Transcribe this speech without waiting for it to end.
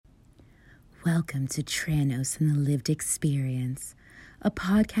Welcome to Tranos and the Lived Experience, a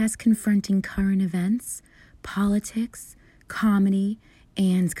podcast confronting current events, politics, comedy,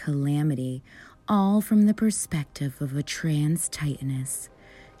 and calamity, all from the perspective of a trans titaness.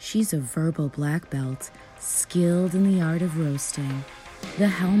 She's a verbal black belt, skilled in the art of roasting, the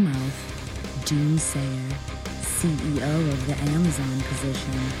Hellmouth, Doomsayer, CEO of the Amazon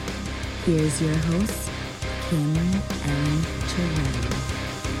position. Here's your host, Cameron M. Terrell.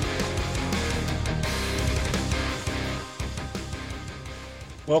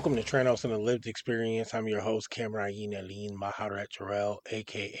 Welcome to Tranos and the Lived Experience. I'm your host, Cameron Aline Maharat Terrell,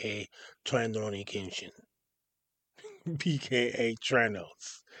 a.k.a. Trandroni Kenshin, p.k.a.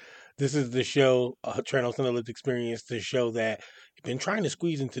 Tranos. This is the show, Tranos and the Lived Experience, the show that I've been trying to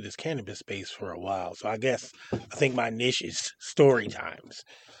squeeze into this cannabis space for a while. So I think my niche is story times.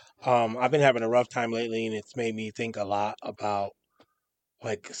 I've been having a rough time lately, and it's made me think a lot about,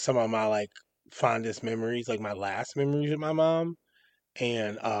 some of my, fondest memories, my last memories with my mom.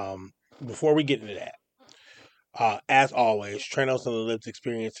 And before we get into that, as always, Tranos and the Lived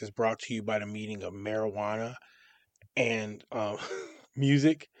Experience is brought to you by the meeting of marijuana and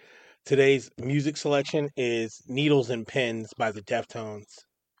music. Today's music selection is Needles and Pens by the Deftones.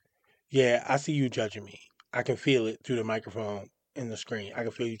 Yeah, I see you judging me. I can feel it through the microphone and the screen. I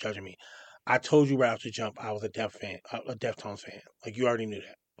can feel you judging me. I told you right off the jump I was a Deftones fan. You already knew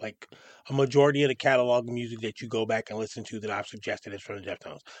that. A majority of the catalog of music that you go back and listen to that I've suggested is from the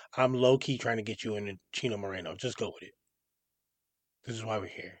Deftones. I'm low key trying to get you into Chino Moreno. Just go with it. This is why we're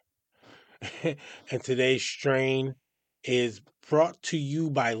here. And today's strain is brought to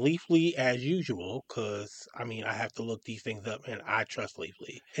you by Leafly as usual, because, I have to look these things up, and I trust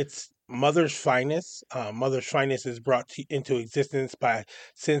Leafly. It's Mother's Finest. Mother's Finest is brought into existence by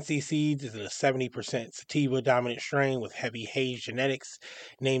Cincy Seeds. It's a 70% sativa-dominant strain with heavy haze genetics,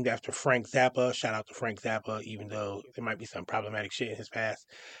 named after Frank Zappa. Shout out to Frank Zappa, even though there might be some problematic shit in his past.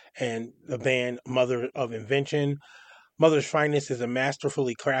 And the band Mother of Invention. Mother's Finest is a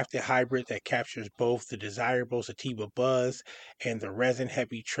masterfully crafted hybrid that captures both the desirable sativa buzz and the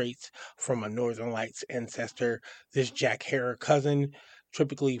resin-heavy traits from a Northern Lights ancestor. This Jack Herer cousin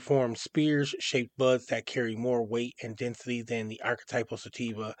typically forms spears-shaped buds that carry more weight and density than the archetypal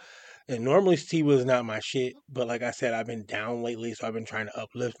sativa. And normally sativa is not my shit, but like I said, I've been down lately, so I've been trying to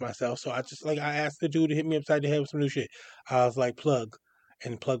uplift myself. So I asked the dude to hit me upside the head with some new shit. I was like, Plug.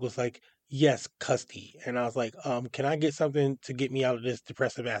 And Plug was like, yes, Custy. And I was like, can I get something to get me out of this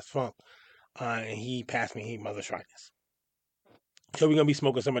depressive ass funk? And he passed me Mother's Finest. So we're gonna be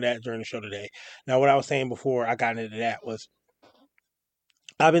smoking some of that during the show today. Now, what I was saying before I got into that was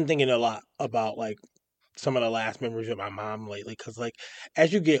I've been thinking a lot about some of the last memories of my mom lately, because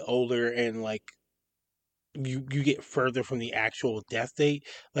as you get older and you get further from the actual death date,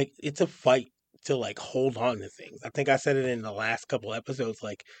 it's a fight to hold on to things. I think I said it in the last couple episodes,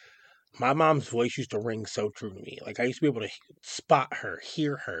 my mom's voice used to ring so true to me. I used to be able to spot her,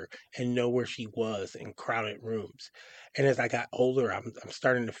 hear her, and know where she was in crowded rooms. And as I got older, I'm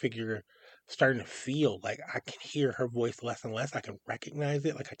starting to feel I can hear her voice less and less. I can recognize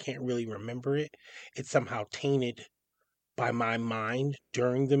it. I can't really remember it. It's somehow tainted by my mind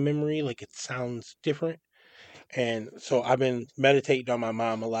during the memory. It sounds different. And so I've been meditating on my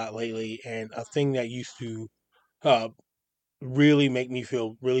mom a lot lately. And a thing that used to uh, really make me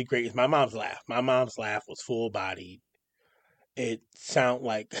feel really great is my mom's laugh. My mom's laugh was full bodied. It sound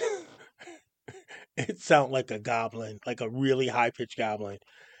like it sound like a goblin, like a really high pitched goblin.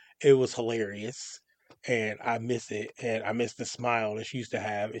 It was hilarious. And I miss it. And I miss the smile that she used to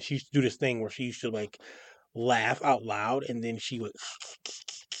have. And she used to do this thing where she used to laugh out loud, and then she would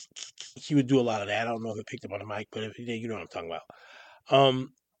do a lot of that. I don't know if it picked up on the mic, but if you did, you know what I'm talking about. Um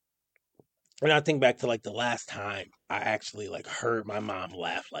and I think back to the last time I actually heard my mom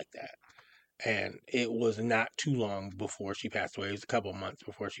laugh like that. And it was not too long before she passed away. It was a couple of months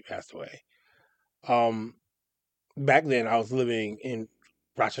before she passed away. Back then I was living in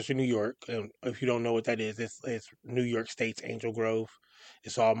Rochester, New York. And if you don't know what that is, it's New York State's Angel Grove.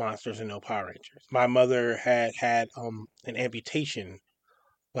 It's all monsters and no Power Rangers. My mother had an amputation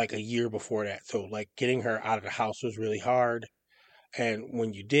a year before that. So getting her out of the house was really hard. And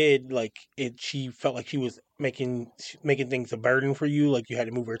when you did, she felt like she was making things a burden for you. You had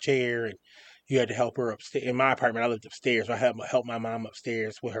to move her chair, and you had to help her upstairs. In my apartment, I lived upstairs, so I had to help my mom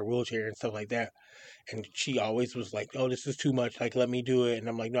upstairs with her wheelchair and stuff like that. And she always was like, "Oh, this is too much. Let me do it." And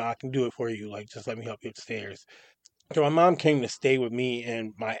I'm like, "No, I can do it for you. Just let me help you upstairs." So my mom came to stay with me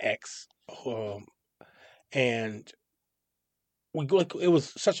and my ex, and it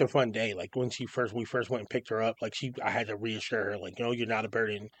was such a fun day. When we first went and picked her up, I had to reassure her, you're not a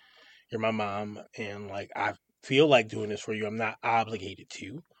burden. You're my mom, and like I feel like doing this for you. I'm not obligated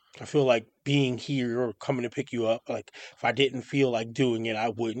to. I feel like being here or coming to pick you up. Like if I didn't feel like doing it, I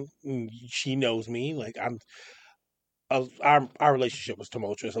wouldn't. She knows me. Like our relationship was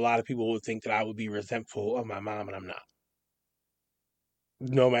tumultuous. A lot of people would think that I would be resentful of my mom, and I'm not.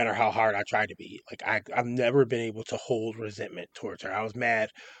 No matter how hard I try to be, like I've never been able to hold resentment towards her. I was mad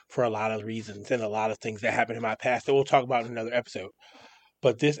for a lot of reasons and a lot of things that happened in my past that we'll talk about in another episode.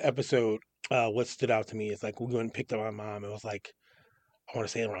 But this episode, what stood out to me is like we went and picked up my mom. It was like I want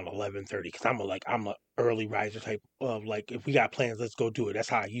to say around 11:30 because I'm a early riser type of like if we got plans, let's go do it. That's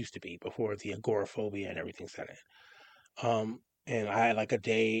how I used to be before the agoraphobia and everything set in. And I had like a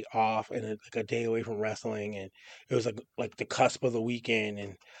day off and like a day away from wrestling, and it was like the cusp of the weekend,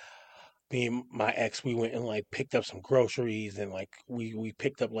 and me and my ex we went and like picked up some groceries, and like we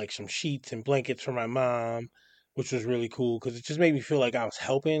picked up like some sheets and blankets for my mom, which was really cool because it just made me feel like I was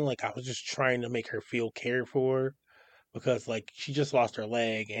helping, like I was just trying to make her feel cared for because like she just lost her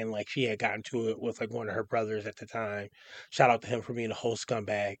leg, and like she had gotten to it with like one of her brothers at the time. Shout out to him for being a whole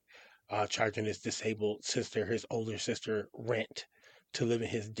scumbag, charging his disabled sister, his older sister, rent to live in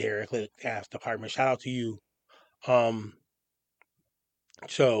his derelict ass apartment. Shout out to you. Um,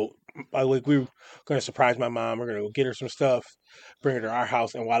 so like we were gonna surprise my mom. We're gonna go get her some stuff, bring her to our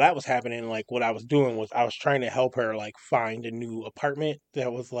house. And while that was happening, like what I was doing was I was trying to help her like find a new apartment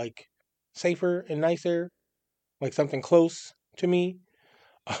that was like safer and nicer, like something close to me.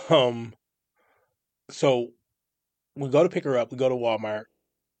 Um, so we go to pick her up. We go to Walmart.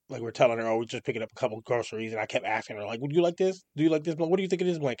 Like we're telling her, oh, we're just picking up a couple of groceries, and I kept asking her, like, would you like this? Do you like this? What do you think of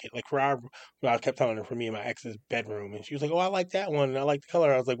this blanket? Like for our, I kept telling her for me and my ex's bedroom, and she was like, oh, I like that one, and I like the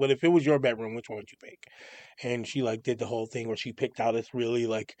color. I was like, well, if it was your bedroom, which one would you pick? And she like did the whole thing where she picked out this really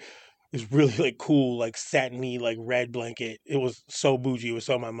like cool like satiny like red blanket. It was so bougie. It was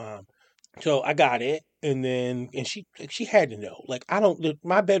so my mom. So I got it, and then and she had to know. Like I don't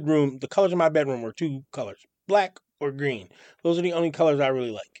my bedroom. The colors of my bedroom were two colors: black or green. Those are the only colors I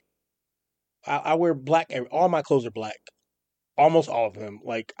really like. I wear black. All my clothes are black. Almost all of them.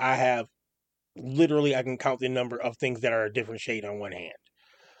 Like I have literally, I can count the number of things that are a different shade on one hand.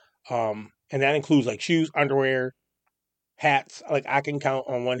 And that includes like shoes, underwear, hats. Like I can count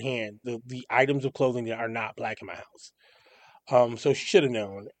on one hand the items of clothing that are not black in my house. So she should have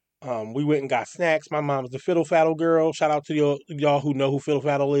known. We went and got snacks. My mom's the fiddle faddle girl. Shout out to y'all who know who fiddle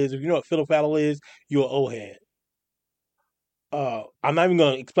faddle is. If you know what fiddle faddle is, you're an old head. I'm not even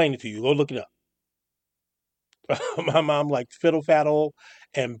gonna explain it to you. Go look it up. My mom liked fiddle faddle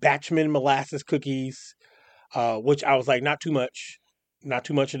and Batchman molasses cookies, which I was like, not too much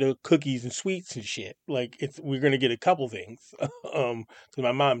of the cookies and sweets and shit. Like we're gonna get a couple things. So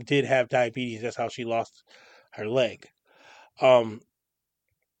my mom did have diabetes. That's how she lost her leg. Um,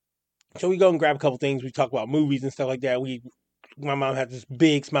 so we go and grab a couple things. We talk about movies and stuff like that. My mom had this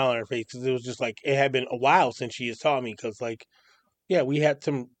big smile on her face because it was just like it had been a while since she had saw me. Because like, yeah, we had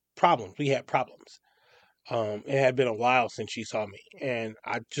some problems. We had problems. It had been a while since she saw me, and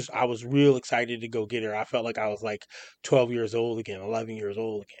I was real excited to go get her. I felt like I was like 12 years old again, 11 years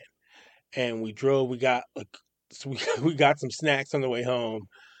old again. And we drove. We got like so we we got some snacks on the way home.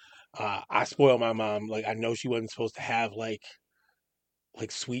 I spoiled my mom. Like I know she wasn't supposed to have like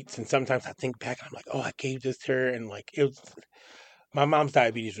sweets, and sometimes I think back, I'm like, oh, I gave this to her, and like it was my mom's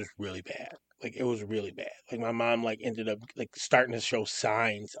diabetes was really bad. Like it was really bad. Like my mom like ended up like starting to show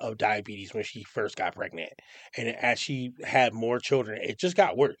signs of diabetes when she first got pregnant, and as she had more children, it just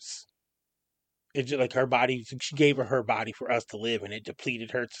got worse. It just like her body, she gave her body for us to live, and it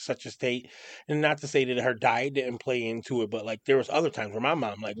depleted her to such a state. And not to say that her diet didn't play into it, but like there was other times where my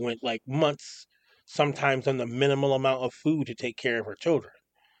mom like went like months, sometimes on the minimal amount of food to take care of her children.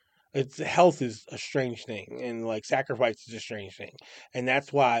 It's health is a strange thing, and like sacrifice is a strange thing. And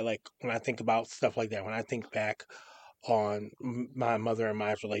that's why like when I think about stuff like that, when I think back on my mother and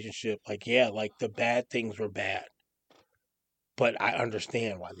my relationship, like yeah, like the bad things were bad, but I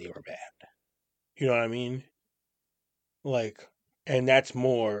understand why they were bad. You know what I mean? Like, and that's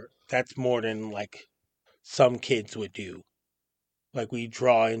more than like some kids would do. Like we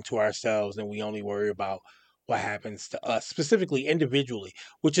draw into ourselves and we only worry about what happens to us, specifically individually,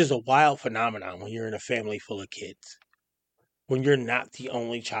 which is a wild phenomenon when you're in a family full of kids. When you're not the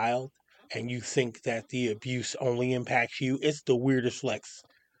only child and you think that the abuse only impacts you, it's the weirdest flex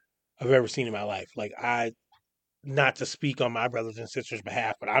I've ever seen in my life. Like not to speak on my brothers and sisters'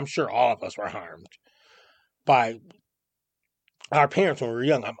 behalf, but I'm sure all of us were harmed by our parents when we were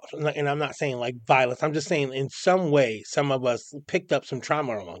young. And I'm not saying like violence. I'm just saying in some way, some of us picked up some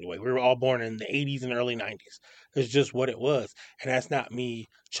trauma along the way. We were all born in the 80s and early 90s. It's just what it was. And that's not me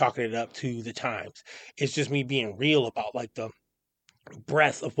chalking it up to the times. It's just me being real about like the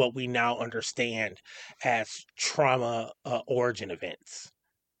breadth of what we now understand as trauma origin events.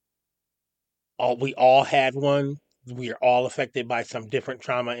 We all had one. We are all affected by some different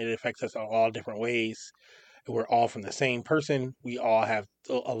trauma. It affects us in all different ways. We're all from the same person. We all have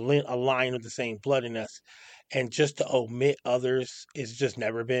a line of the same blood in us. And just to omit others is just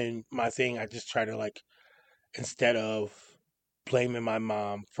never been my thing. I just try to like, instead of blaming my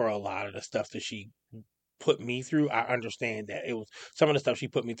mom for a lot of the stuff that she put me through, I understand that it was some of the stuff she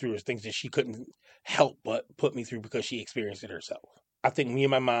put me through is things that she couldn't help but put me through because she experienced it herself. I think me and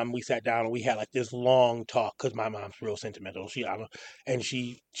my mom, we sat down and we had like this long talk because my mom's real sentimental. And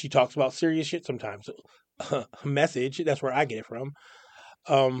she talks about serious shit sometimes. Message, that's where I get it from.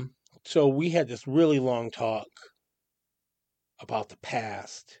 Um, so we had this really long talk about the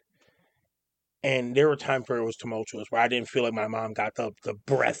past, and there were times where it was tumultuous, where I didn't feel like my mom got the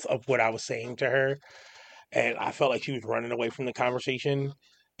breadth of what I was saying to her, and I felt like she was running away from the conversation.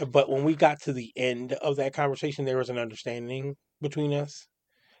 But when we got to the end of that conversation, there was an understanding between us.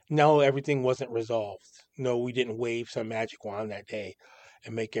 No, everything wasn't resolved. No, we didn't wave some magic wand that day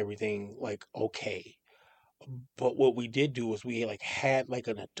and make everything like okay. But what we did do was we like had like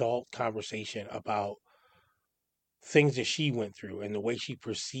an adult conversation about things that she went through and the way she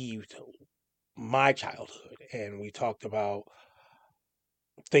perceived my childhood. And we talked about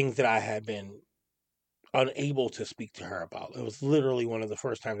things that I had been unable to speak to her about. It was literally one of the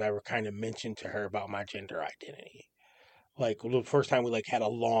first times I ever kind of mentioned to her about my gender identity. Like the first time we like had a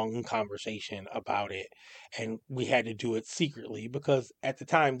long conversation about it, and we had to do it secretly because at the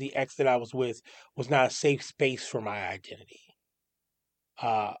time the ex that I was with was not a safe space for my identity.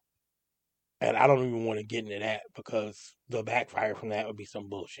 Uh and I don't even want to get into that because the backfire from that would be some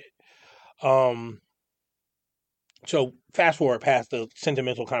bullshit. Um so fast forward past the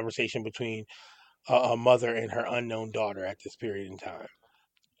sentimental conversation between a mother and her unknown daughter at this period in time.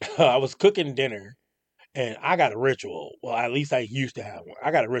 I was cooking dinner and I got a ritual. Well, at least I used to have one.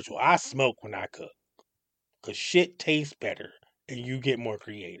 I got a ritual. I smoke when I cook because shit tastes better and you get more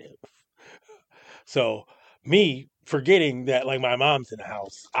creative. So, me forgetting that like my mom's in the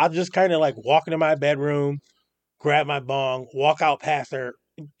house, I'll just kind of like walk into my bedroom, grab my bong, walk out past her,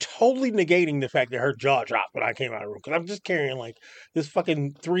 totally negating the fact that her jaw dropped when I came out of the room because I'm just carrying like this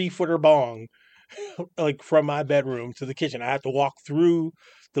fucking 3-footer bong like from my bedroom to the kitchen. I have to walk through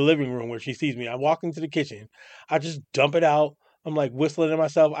the living room where she sees me. I walk into the kitchen. I just dump it out. I'm like whistling to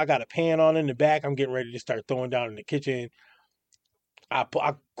myself. I got a pan on in the back. I'm getting ready to start throwing down in the kitchen. I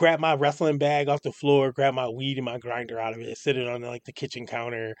grab my wrestling bag off the floor, grab my weed and my grinder out of it, sit it on like the kitchen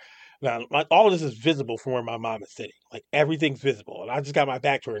counter. Now, like, all of this is visible from where my mom is sitting. Like everything's visible, and I just got my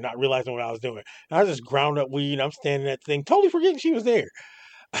back to her, not realizing what I was doing. And I just ground up weed. I'm standing at the thing, totally forgetting she was there.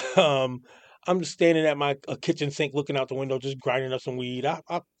 Um, I'm just standing at my kitchen sink, looking out the window, just grinding up some weed. I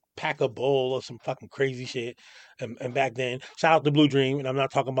pack a bowl of some fucking crazy shit. And back then, shout out to Blue Dream, and I'm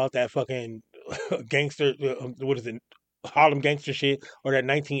not talking about that fucking gangster. What is it? Harlem gangster shit or that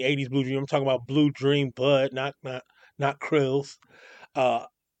 1980s Blue Dream. I'm talking about Blue Dream Bud, not Krills. Uh,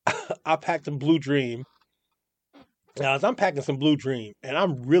 I packed some Blue Dream. Now, as I'm packing some Blue Dream, and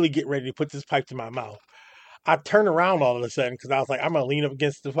I'm really getting ready to put this pipe to my mouth, I turn around all of a sudden because I was like, I'm gonna lean up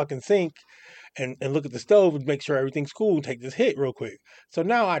against the fucking sink and look at the stove and make sure everything's cool and take this hit real quick. So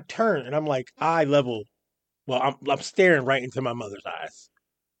now I turn and I'm like eye level. Well, I'm staring right into my mother's eyes.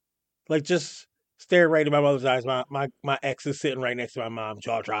 Like just staring right into my mother's eyes. My ex is sitting right next to my mom,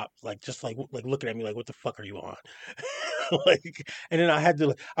 jaw dropped, like just like looking at me like, what the fuck are you on? Like, and then I had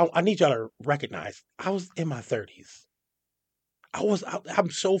to I need y'all to recognize I was in my 30s. I'm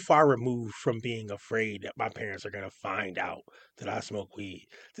so far removed from being afraid that my parents are gonna find out that I smoke weed.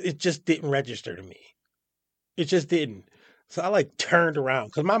 It just didn't register to me. It just didn't. So I like turned around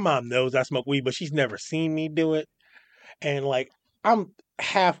because my mom knows I smoke weed, but she's never seen me do it. And like I'm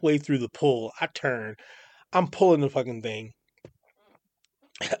halfway through the pull, I turn, I'm pulling the fucking thing.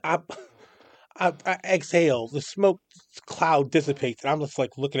 I I exhale, the smoke cloud dissipates, and I'm just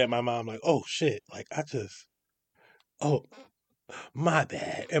like looking at my mom like, oh shit, like oh my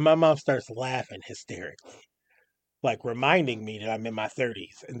bad. And my mom starts laughing hysterically, like reminding me that I'm in my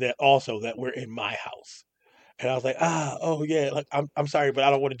 30s and that also that we're in my house. And I was like, oh yeah, like I'm sorry, but I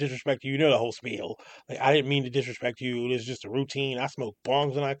don't want to disrespect you. You know the whole spiel. Like I didn't mean to disrespect you. It's just a routine. I smoke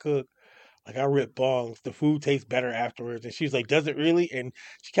bongs when I cook. Like I rip bongs, the food tastes better afterwards. And she's like, does it really? And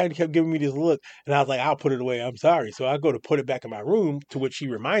she kind of kept giving me this look, and I was like, I'll put it away. I'm sorry. So I go to put it back in my room, to which she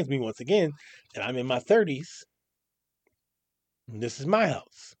reminds me once again that I'm in my 30s. And this is my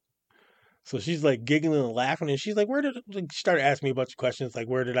house. So she's like giggling and laughing, and she's like, like, she started asking me a bunch of questions, like,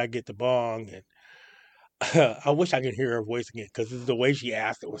 where did I get the bong? And I wish I could hear her voice again because the way she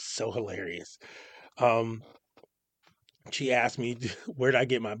asked it was so hilarious. Um, she asked me, where did I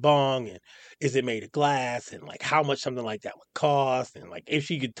get my bong? And is it made of glass? And like, how much something like that would cost? And like, if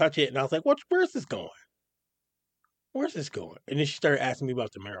she could touch it. And I was like, where's this going? Where's this going? And then she started asking me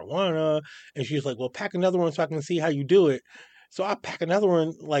about the marijuana. And she was like, well, pack another one so I can see how you do it. So I pack another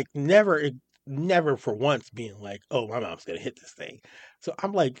one, like, never for once being like, oh, my mom's going to hit this thing. So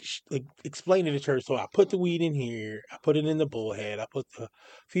I'm like explaining it to her. So I put the weed in here. I put it in the bullhead. I put the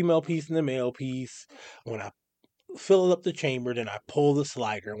female piece in the male piece. When I fill up the chamber, then I pull the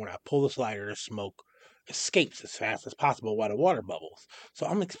slider. When I pull the slider, the smoke escapes as fast as possible while the water bubbles. So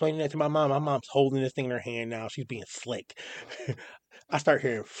I'm explaining that to my mom. My mom's holding this thing in her hand now. She's being slick. I start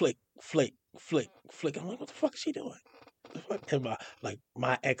hearing flick, flick, flick, flick. I'm like, what the fuck is she doing? And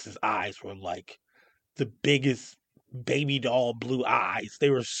my ex's eyes were like the biggest baby doll blue eyes. They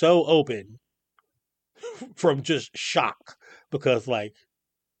were so open from just shock because like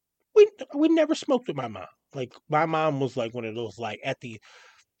we never smoked with my mom. Like my mom was like one of those like at the,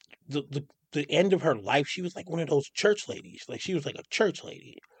 the the end of her life, she was like one of those church ladies. Like she was like a church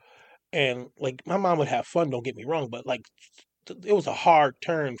lady. And like my mom would have fun, don't get me wrong, but like it was a hard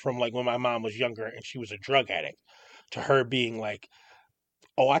turn from like when my mom was younger and she was a drug addict to her being like,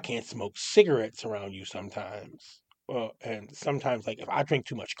 oh, I can't smoke cigarettes around you sometimes. And sometimes, like, if I drink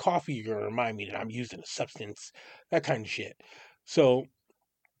too much coffee, you're gonna remind me that I'm using a substance, that kind of shit. So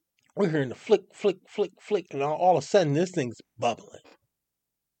we're hearing the flick, flick, flick, flick, and all of a sudden, this thing's bubbling.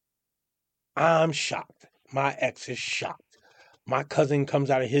 I'm shocked. My ex is shocked. My cousin comes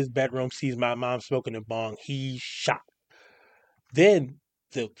out of his bedroom, sees my mom smoking a bong. He's shocked. Then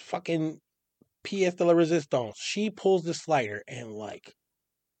the fucking pièce de la resistance, she pulls the slider and, like,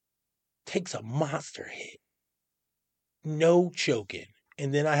 takes a monster hit. No choking.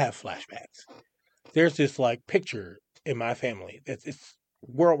 And then I have flashbacks. There's this like picture in my family. It's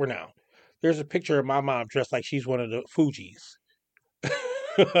world renowned. There's a picture of my mom dressed like she's one of the Fugees.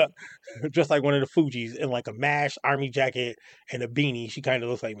 Just like one of the Fugees in like a MASH army jacket and a beanie. She kind of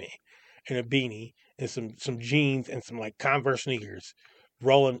looks like me. And a beanie and some jeans and some like Converse sneakers,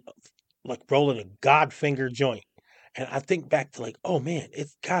 rolling rolling a Godfinger joint. And I think back to like, oh man,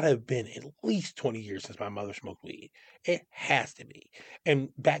 it's gotta have been at least 20 years since my mother smoked weed. It has to be. And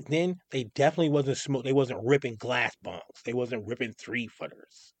back then, they definitely they wasn't ripping glass bongs. They wasn't ripping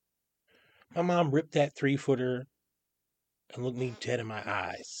 3-footers. My mom ripped that 3-footer and looked me dead in my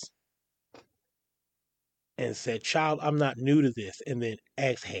eyes and said, child, I'm not new to this, and then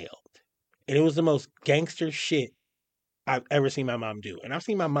exhaled. And it was the most gangster shit I've ever seen my mom do. And I've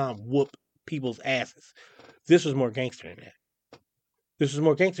seen my mom whoop people's asses. This was more gangster than that. This was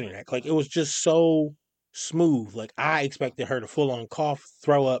more gangster than that. Like it was just so smooth. Like I expected her to full on cough,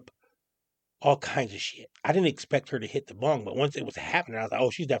 throw up, all kinds of shit. I didn't expect her to hit the bong, but once it was happening, I was like, oh,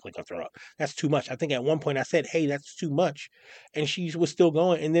 she's definitely gonna throw up. That's too much. I think at one point I said, hey, that's too much. And she was still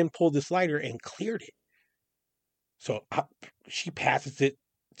going and then pulled the slider and cleared it. So she passes it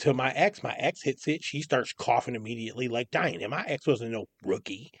to my ex. My ex hits it. She starts coughing immediately, like dying. And my ex wasn't no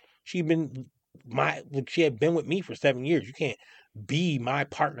rookie. She had been with me for 7 years. You can't be my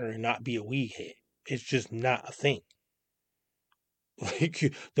partner and not be a weed head. It's just not a thing.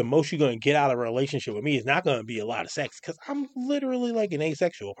 Like the most you're gonna get out of a relationship with me is not gonna be a lot of sex because I'm literally like an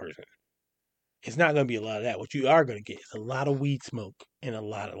asexual person. It's not gonna be a lot of that. What you are gonna get is a lot of weed smoke and a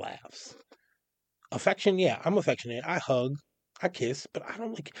lot of laughs. Affection, yeah, I'm affectionate. I hug, I kiss, but I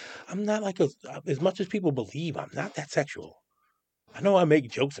don't like. I'm not like as much as people believe. I'm not that sexual. I know I make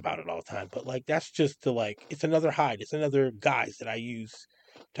jokes about it all the time, but like that's just to like it's another hide. It's another guise that I use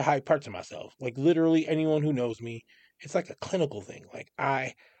to hide parts of myself. Like literally anyone who knows me, it's like a clinical thing. Like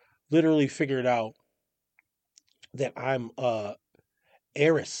I literally figured out that I'm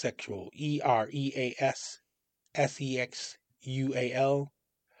erisexual, EREASSEXUAL,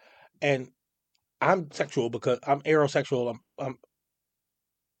 and I'm sexual because I'm aerosexual. I'm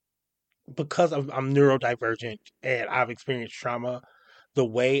because I'm neurodivergent and I've experienced trauma. The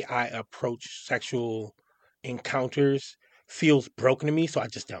way I approach sexual encounters feels broken to me, so I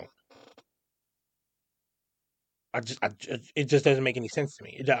just don't. It just doesn't make any sense to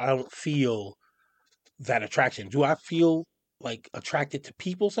me. I don't feel that attraction. Do I feel like attracted to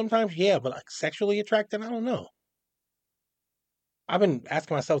people sometimes? Yeah, but like sexually attracted, I don't know. I've been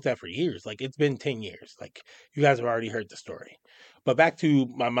asking myself that for years. Like it's been 10 years. Like you guys have already heard the story. But back to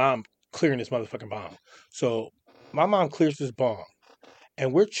my mom clearing this motherfucking bomb. So my mom clears this bomb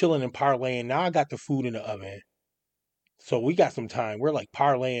and we're chilling and parlaying. Now I got the food in the oven. So we got some time. We're like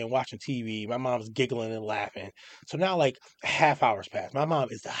parlaying, watching TV. My mom's giggling and laughing. So now like a half hour's passed. My mom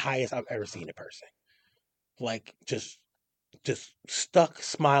is the highest I've ever seen in person. Like just stuck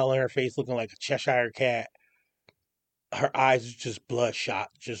smile on her face, looking like a Cheshire cat. Her eyes are just bloodshot,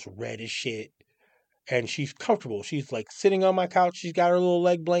 just red as shit. And she's comfortable. She's like sitting on my couch. She's got her little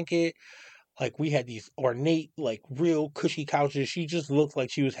leg blanket. Like we had these ornate, like real cushy couches. She just looked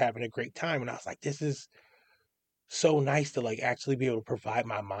like she was having a great time. And I was like, this is so nice to like actually be able to provide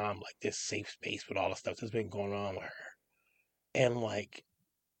my mom like this safe space with all the stuff that's been going on with her. And like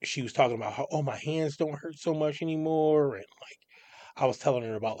she was talking about how, oh, my hands don't hurt so much anymore. And like I was telling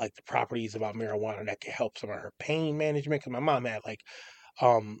her about like the properties about marijuana that can help some of her pain management. Cause my mom had like,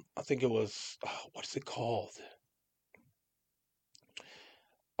 I think it was, what's it called?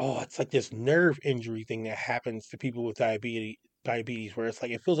 Oh, it's like this nerve injury thing that happens to people with diabetes, where it's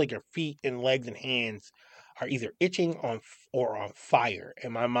like it feels like your feet and legs and hands are either itching or on fire.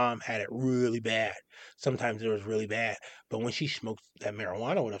 And my mom had it really bad. Sometimes it was really bad. But when she smoked that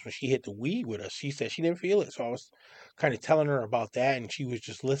marijuana with us, when she hit the weed with us, she said she didn't feel it. So I was kind of telling her about that, and she was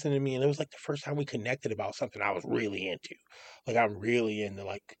just listening to me. And it was like the first time we connected about something I was really into. Like I'm really into.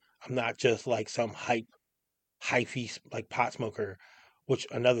 Like I'm not just like some hyphy like pot smoker. Which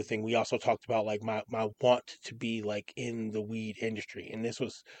another thing we also talked about, like my want to be like in the weed industry, and this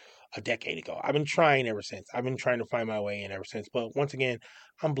was a decade ago. I've been trying ever since. I've been trying to find my way in ever since. But once again,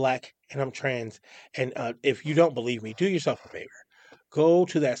 I'm black and I'm trans, and if you don't believe me, do yourself a favor. Go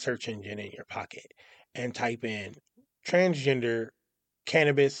to that search engine in your pocket and type in transgender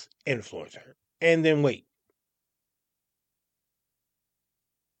cannabis influencer, and then wait.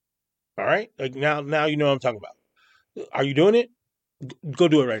 All right, like now you know what I'm talking about. Are you doing it? Go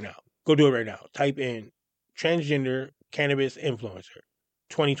do it right now. Go do it right now. Type in transgender cannabis influencer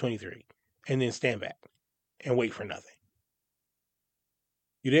 2023 and then stand back and wait for nothing.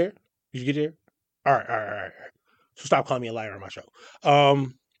 You there? Did you get there? All right. So stop calling me a liar on my show.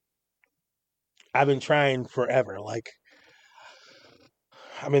 Um, I've been trying forever. Like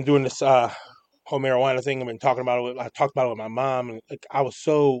I've been doing this whole marijuana thing. I've been talking about it. I talked about it with my mom, and like I was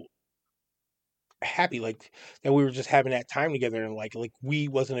so happy like that we were just having that time together, and like we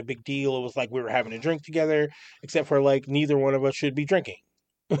wasn't a big deal. It was like we were having a drink together, except for like neither one of us should be drinking.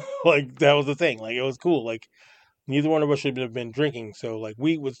 Like that was the thing. Like it was cool. Like neither one of us should have been drinking. So like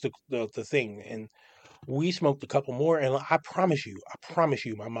we was the thing, and we smoked a couple more. And I promise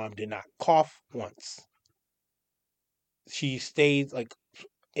you, my mom did not cough once. She stayed like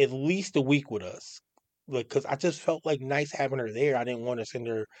at least a week with us. Like, cause I just felt like nice having her there. I didn't want to send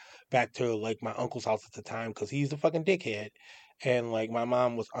her back to like my uncle's house at the time because he's a fucking dickhead. And like my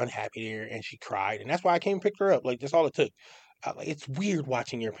mom was unhappy there and she cried. And that's why I came and picked her up. Like, that's all it took. Like, it's weird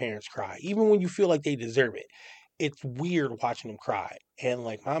watching your parents cry, even when you feel like they deserve it. It's weird watching them cry. And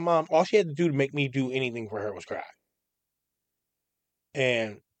like my mom, all she had to do to make me do anything for her was cry.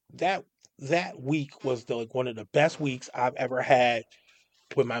 And that that week was the like one of the best weeks I've ever had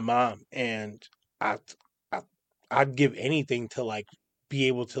with my mom, and I, I I'd give anything to like be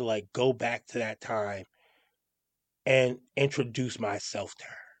able to like go back to that time and introduce myself to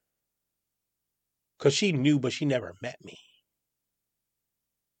her because she knew, but she never met me.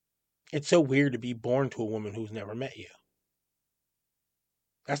 It's so weird to be born to a woman who's never met you.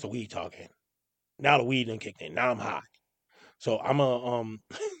 That's the weed talking. Now the weed done kicked in. Now I'm high. So I'm gonna I'm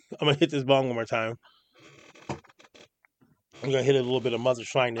gonna hit this bong one more time. I'm gonna hit a little bit of mother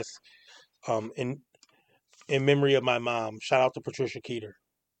shyness in memory of my mom. Shout out to Patricia Keeter.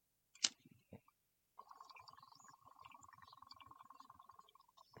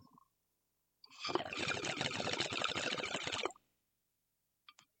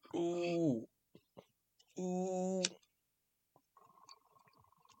 Ooh, ooh.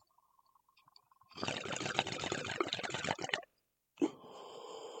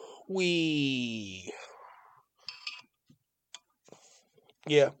 We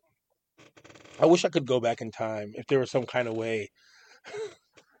Yeah, I wish I could go back in time. If there was some kind of way,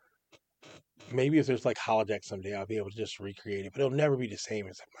 maybe if there's like holodeck someday, I'll be able to just recreate it. But it'll never be the same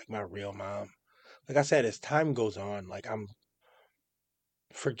as like my real mom. Like I said, as time goes on, like I'm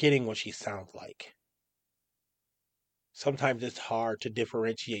forgetting what she sounds like. Sometimes it's hard to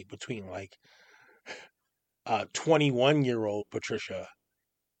differentiate between like 21-year-old Patricia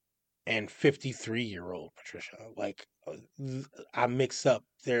and 53-year-old Patricia. Like I mix up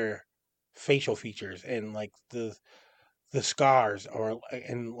their facial features and like the scars or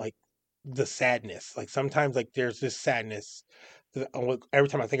and like the sadness. Like sometimes like there's this sadness. Every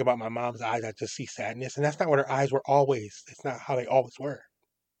time I think about my mom's eyes, I just see sadness, and that's not what her eyes were always. It's not how they always were.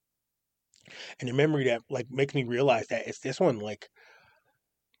 And the memory that like makes me realize that it's this one. Like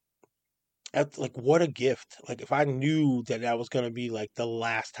what a gift. Like if I knew that that was gonna be like the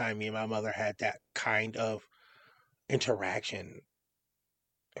last time me and my mother had that kind of interaction,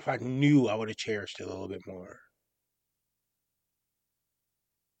 if I knew, I would have cherished it a little bit more.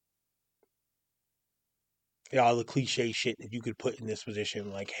 Yeah, all the cliche shit that you could put in this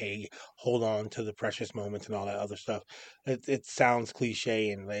position, like, hey, hold on to the precious moments and all that other stuff. It sounds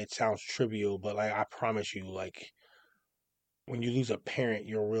cliche and it sounds trivial, but like I promise you, like when you lose a parent,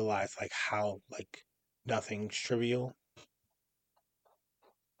 you'll realize like how like nothing's trivial.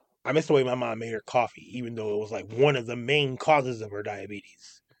 I miss the way my mom made her coffee, even though it was like one of the main causes of her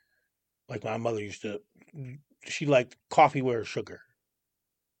diabetes. Like my mother used to, she liked coffee with sugar.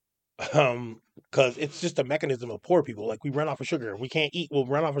 Because it's just a mechanism of poor people. Like we run off of sugar. We can't eat. We'll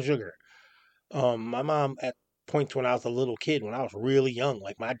run off of sugar. My mom at points when I was a little kid, when I was really young,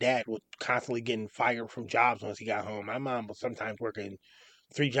 like my dad was constantly getting fired from jobs once he got home. My mom was sometimes working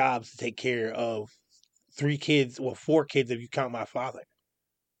 3 jobs to take care of 3 kids, well, 4 kids if you count my father.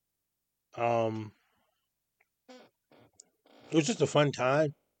 Um, it was just a fun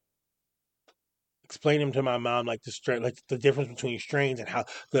time. Explaining to my mom like the strain, like the difference between strains and how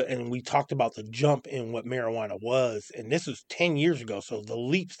and we talked about the jump in what marijuana was, and this was 10 years ago. So the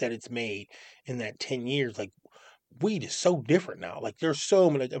leaps that it's made in that 10 years, like weed is so different now. Like there's so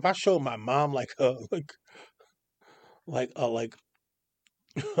many. If I showed my mom like like a like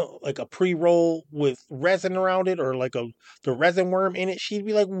like a pre roll with resin around it, or like a the resin worm in it, she'd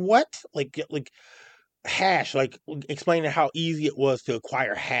be like, "What?" Like hash, like explaining how easy it was to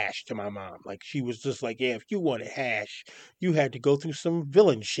acquire hash to my mom. Like she was just like, yeah, if you wanted hash, you had to go through some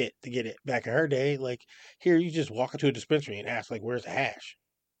villain shit to get it. Back in her day, like here, you just walk into a dispensary and ask, like, where's the hash?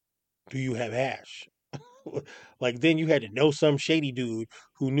 Do you have hash? Like then you had to know some shady dude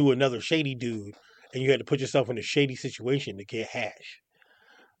who knew another shady dude, and you had to put yourself in a shady situation to get hash.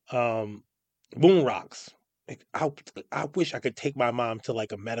 Um, moon rocks. Like, I wish I could take my mom to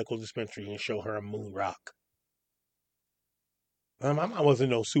like a medical dispensary and show her a moon rock. My mom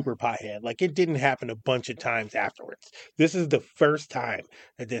wasn't no super pothead. Like it didn't happen a bunch of times afterwards. This is the first time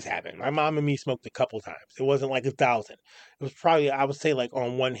that this happened. My mom and me smoked a couple times. It wasn't like 1,000. It was probably, I would say, like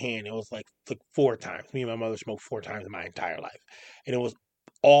on one hand, it was like 4 times. Me and my mother smoked 4 times in my entire life, and it was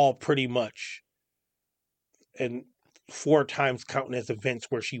all pretty much and 4 times counting as events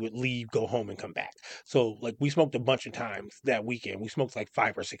where she would leave, go home, and come back. So like we smoked a bunch of times that weekend. We smoked like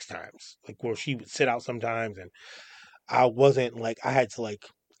 5 or 6 times. Like where she would sit out sometimes and I wasn't like I had to like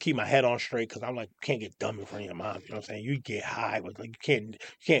keep my head on straight because I'm like you can't get dumb in front of your mom. You know what I'm saying? You get high, but like you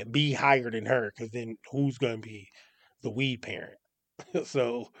can't be higher than her because then who's gonna be the weed parent?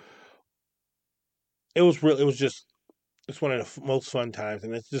 So it was real. It was just it's one of the most fun times,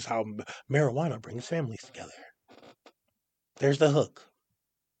 and it's just how marijuana brings families together. There's the hook.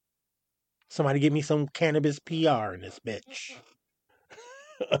 Somebody give me some cannabis PR in this bitch.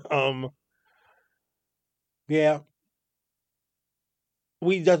 um, yeah,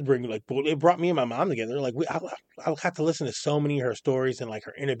 we does bring like it brought me and my mom together. Like I had to listen to so many of her stories, and like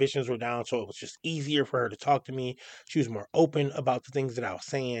her inhibitions were down, so it was just easier for her to talk to me. She was more open about the things that I was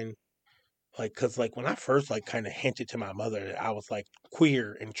saying. Like, cause like when I first like kind of hinted to my mother that I was like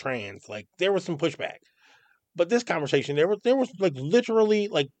queer and trans, like there was some pushback. But this conversation, there was like literally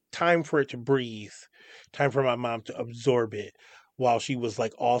like time for it to breathe, time for my mom to absorb it, while she was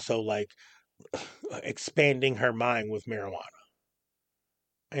like also like expanding her mind with marijuana.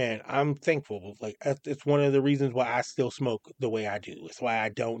 And I'm thankful. Like it's one of the reasons why I still smoke the way I do. It's why I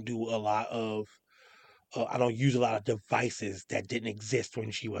don't do a lot of I don't use a lot of devices that didn't exist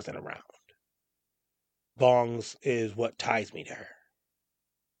when she wasn't around. Bongs is what ties me to her.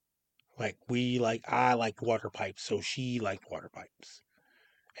 Like I liked water pipes, so she liked water pipes,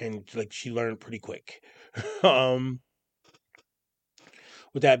 and like she learned pretty quick. um,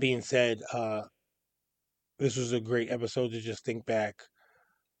 with that being said, this was a great episode to just think back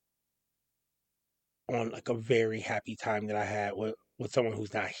on like a very happy time that I had with someone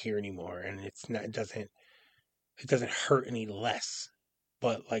who's not here anymore, and it doesn't hurt any less.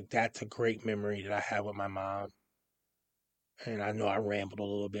 But like that's a great memory that I have with my mom. And I know I rambled a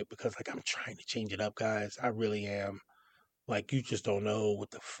little bit because like I'm trying to change it up, guys. I really am. Like you just don't know what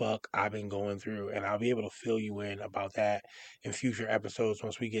the fuck I've been going through, and I'll be able to fill you in about that in future episodes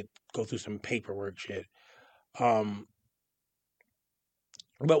once we go through some paperwork shit. Um,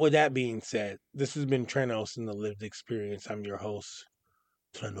 But with that being said, this has been Trenos in the Lived Experience. I'm your host,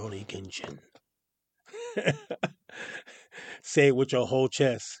 Tranoni Genshin. Say it with your whole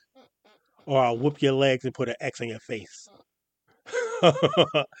chest, or I'll whoop your legs and put an X on your face.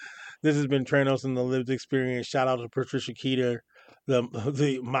 This has been Trenos in the Lived Experience. Shout out to Patricia Keeter,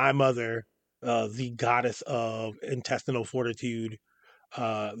 my mother, the goddess of intestinal fortitude,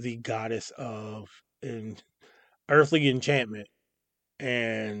 the goddess of earthly enchantment,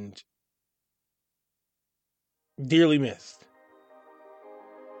 and dearly missed.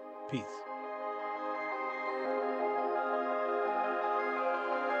 Peace.